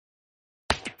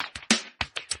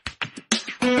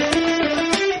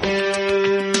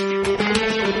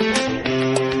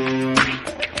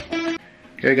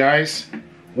Hey guys,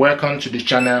 welcome to the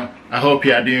channel. I hope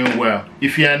you are doing well.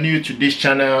 If you are new to this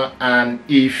channel, and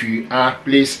if you are,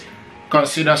 please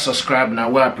consider subscribing. I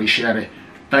will appreciate it.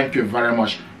 Thank you very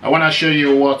much. I want to show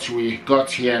you what we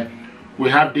got here. We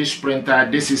have this printer.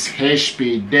 This is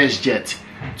HP Deskjet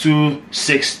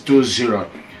 2620.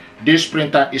 This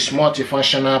printer is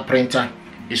multifunctional printer.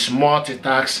 It's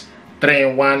multitask,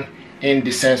 3-in-1, in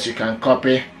the sense you can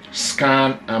copy,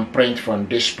 scan and print from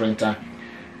this printer.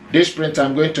 This printer,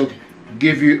 I'm going to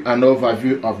give you an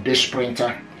overview of this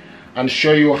printer and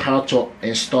show you how to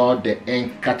install the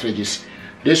ink cartridges.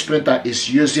 This printer is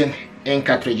using ink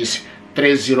cartridges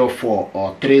 304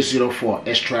 or 304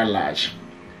 extra large.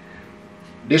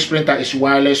 This printer is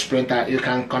wireless printer. You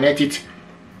can connect it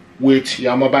with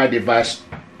your mobile device,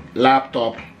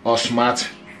 laptop or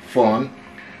smartphone.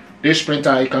 This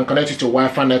printer, you can connect it to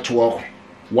Wi-Fi network,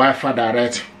 Wi-Fi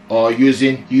direct, or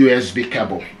using USB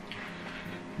cable.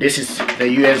 This is the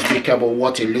USB cable,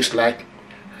 what it looks like.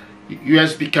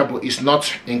 USB cable is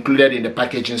not included in the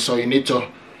packaging, so you need to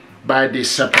buy this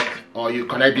separate, or you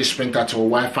connect this printer to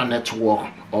Wi-Fi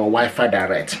network or Wi-Fi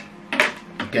direct.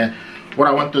 Okay, what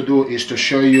I want to do is to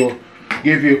show you,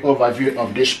 give you overview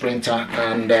of this printer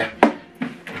and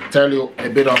tell you a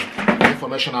bit of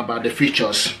information about the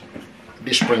features of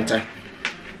this printer.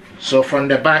 So from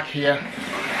the back here,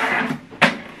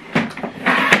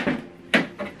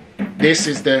 this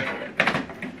is the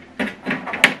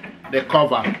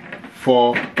cover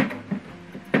for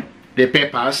the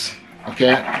papers,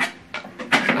 okay,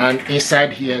 and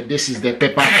inside here, this is the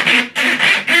paper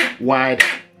wide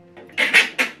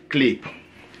clip.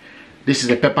 This is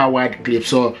the paper wide clip.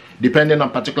 So depending on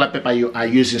particular paper you are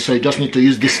using, so you just need to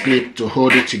use this clip to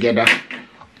hold it together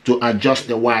to adjust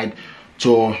the wide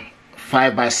to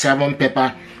 5x7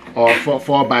 paper or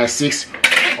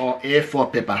 4x6 or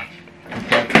A4 paper.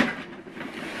 Okay.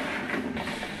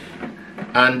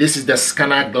 And this is the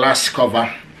scanner glass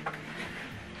cover.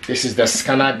 This is the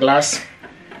scanner glass.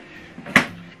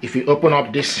 If you open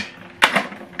up this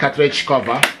cartridge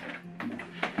cover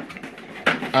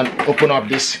and open up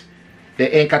this,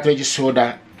 the ink cartridge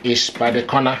holder is by the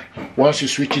corner. Once you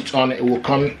switch it on, it will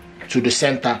come to the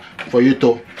center for you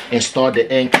to install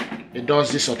the ink. It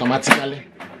does this automatically.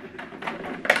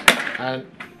 And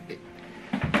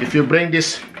if you bring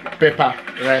this paper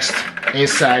rest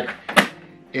inside,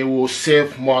 it will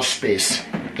save more space.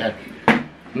 Okay,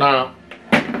 now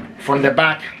from the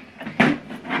back,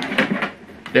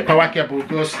 the power cable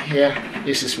goes here.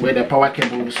 This is where the power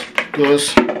cable goes,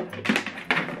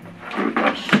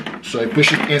 so you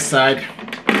push it inside.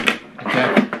 Okay,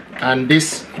 and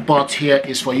this port here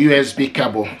is for USB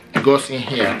cable. It goes in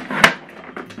here.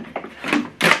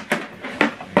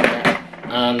 Okay.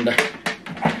 And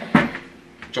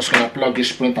just gonna plug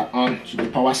this printer on to the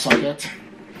power socket.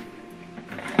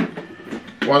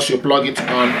 Once you plug it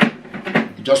on,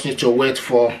 you just need to wait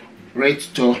for it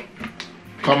to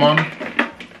come on.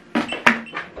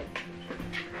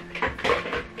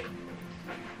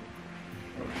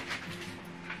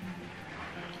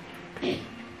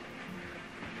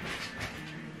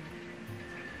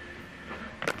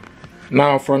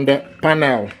 Now from the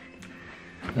panel,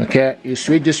 okay, you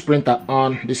switch this printer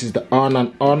on. This is the on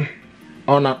and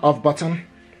off button.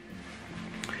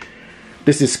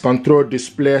 This is control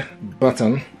display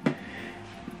button.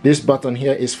 This button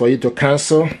here is for you to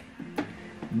cancel.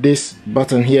 This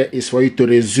button here is for you to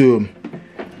resume.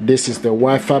 This is the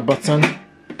Wi-Fi button.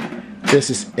 This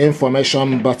is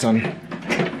information button.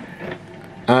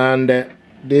 And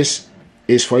this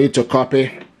is for you to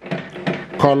copy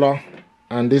color.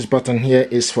 And this button here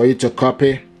is for you to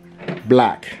copy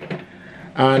black.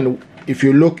 And if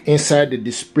you look inside the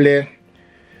display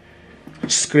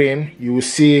screen, you will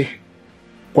see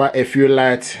quite a few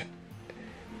lights.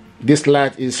 This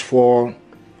light is for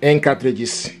ink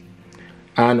cartridges,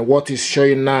 and what is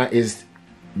showing now is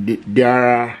there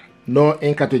are no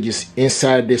ink cartridges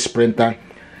inside this printer.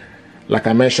 Like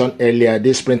I mentioned earlier,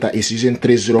 this printer is using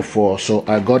 304, so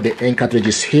I got the ink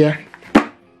cartridges here.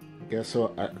 Okay,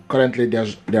 so currently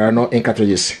there are no ink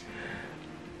cartridges,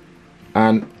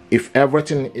 and if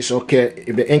everything is okay,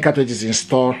 if the ink cartridge is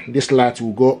installed, this light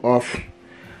will go off.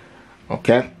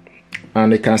 Okay,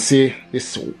 and you can see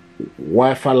this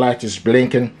Wi-Fi light is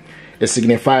blinking. It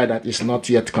signifies that it's not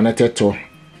yet connected to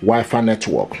Wi-Fi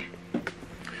network.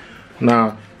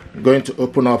 Now I'm going to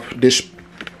open up this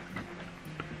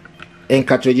ink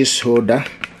cartridges holder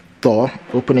door.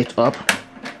 Open it up.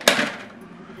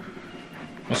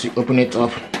 Once you open it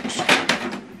up,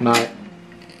 now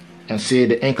and see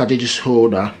the ink cartridges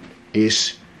holder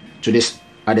is to this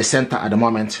at the center at the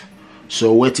moment,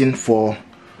 so waiting for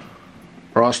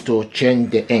us to change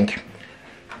the ink.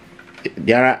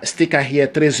 there are sticker here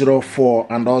 304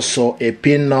 and also a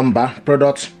pin number,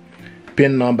 product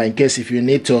pin number, in case if you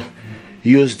need to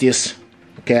use this.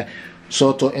 Okay,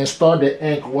 so to install the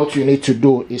ink, what you need to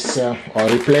do is or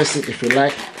replace it if you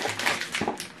like.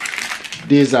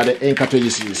 These are the ink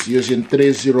cartridges using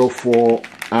 304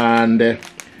 and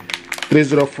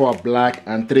 304 black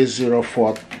and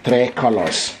 304 three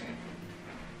colors.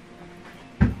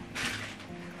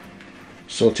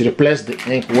 So to replace the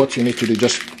ink, what you need to do,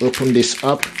 just open this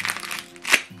up.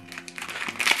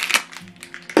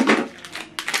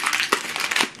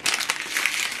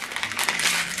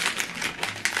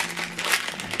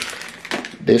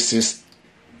 This is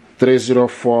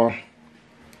 304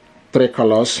 three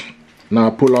colors. Now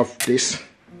pull off this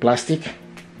plastic.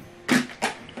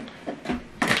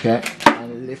 Okay,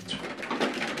 and lift.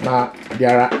 Now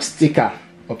there are sticker.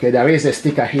 Okay, there is a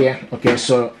sticker here. Okay,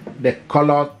 so the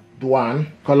colored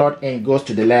ink goes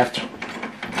to the left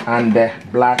and the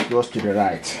black goes to the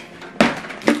right.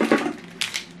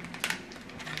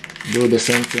 Do the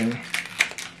same thing.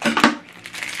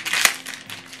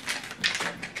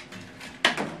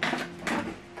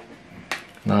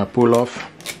 Now pull off.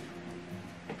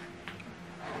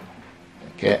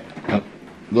 Okay, and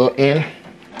go in.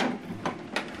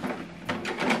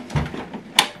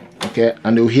 Okay,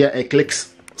 and you'll hear a click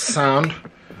sound.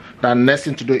 The next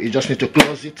thing to do, you just need to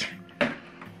close it.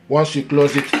 Once you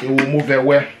close it, it will move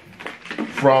away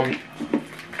from.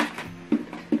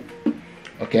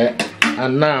 Okay,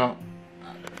 and now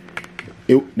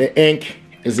the ink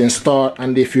is installed,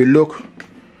 and if you look,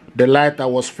 the light that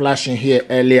was flashing here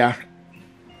earlier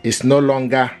is no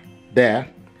longer there.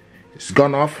 It's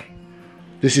gone off.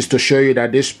 This is to show you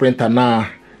that this printer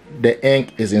now, the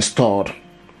ink is installed.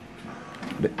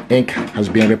 The ink has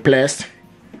been replaced.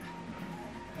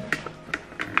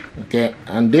 Okay,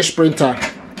 and this printer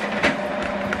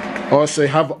also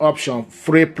have option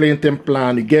free printing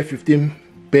plan. You get 15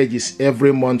 pages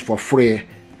every month for free,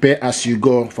 pay as you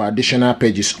go for additional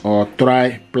pages, or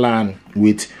try plan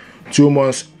with 2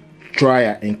 months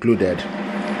trial included.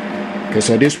 Okay,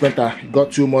 so this printer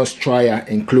got 2 months trial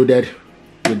included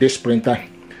with this printer.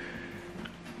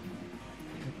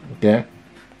 Okay,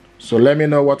 so let me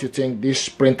know what you think. This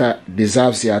printer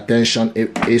deserves your attention.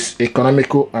 It is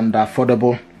economical and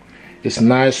affordable. It's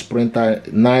nice printer,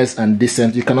 nice and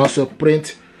decent. You can also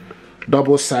print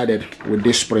double-sided with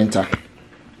this printer,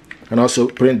 and also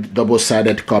print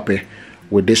double-sided copy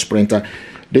with this printer.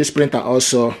 This printer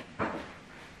also,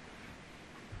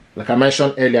 like I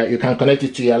mentioned earlier, you can connect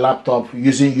it to your laptop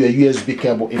using your USB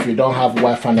cable if you don't have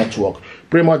Wi-Fi network.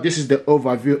 Pretty much this is the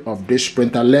overview of this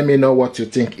printer. Let me know what you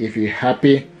think. If you're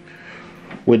happy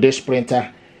with this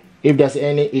printer, if there's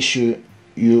any issue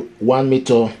you want me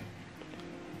to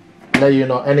let you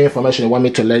know, any information you want me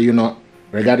to let you know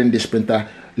regarding this printer,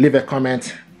 leave a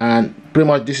comment. And pretty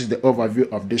much this is the overview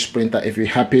of this printer. If you're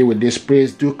happy with this,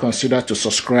 please do consider to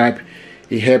subscribe.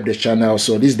 It helps the channel.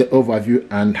 So this is the overview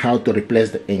and how to replace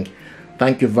the ink.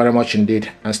 Thank you very much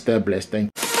indeed, and stay blessed.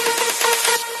 Thank you.